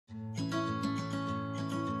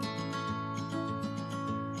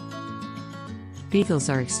Beagles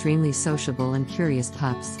are extremely sociable and curious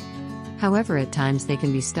pups. However, at times they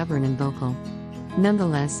can be stubborn and vocal.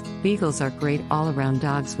 Nonetheless, Beagles are great all-around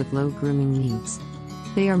dogs with low grooming needs.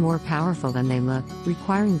 They are more powerful than they look,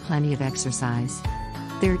 requiring plenty of exercise.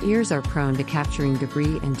 Their ears are prone to capturing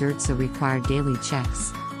debris and dirt, so require daily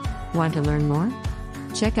checks. Want to learn more?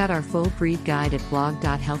 Check out our full breed guide at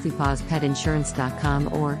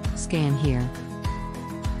blog.healthypawspetiinsurance.com or scan here.